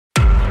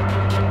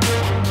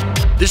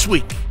This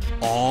week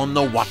on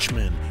The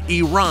Watchman,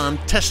 Iran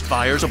test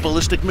fires a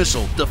ballistic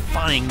missile,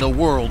 defying the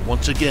world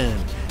once again.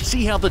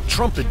 See how the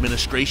Trump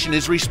administration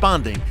is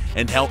responding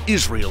and how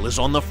Israel is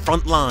on the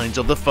front lines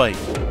of the fight.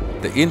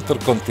 The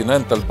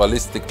intercontinental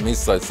ballistic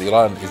missiles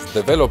Iran is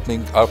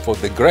developing are for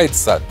the Great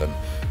Satan,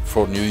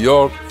 for New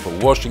York, for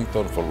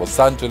Washington, for Los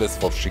Angeles,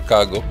 for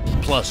Chicago.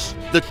 Plus,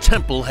 the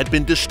temple had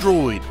been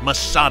destroyed,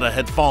 Masada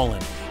had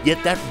fallen.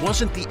 Yet that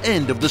wasn't the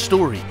end of the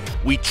story.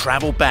 We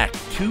travel back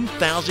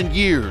 2,000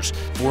 years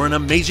for an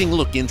amazing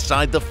look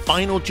inside the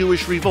final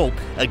Jewish revolt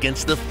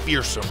against the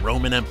fearsome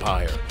Roman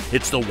Empire.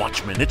 It's The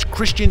Watchman. It's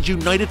Christians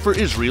united for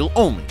Israel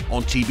only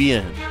on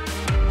TBN.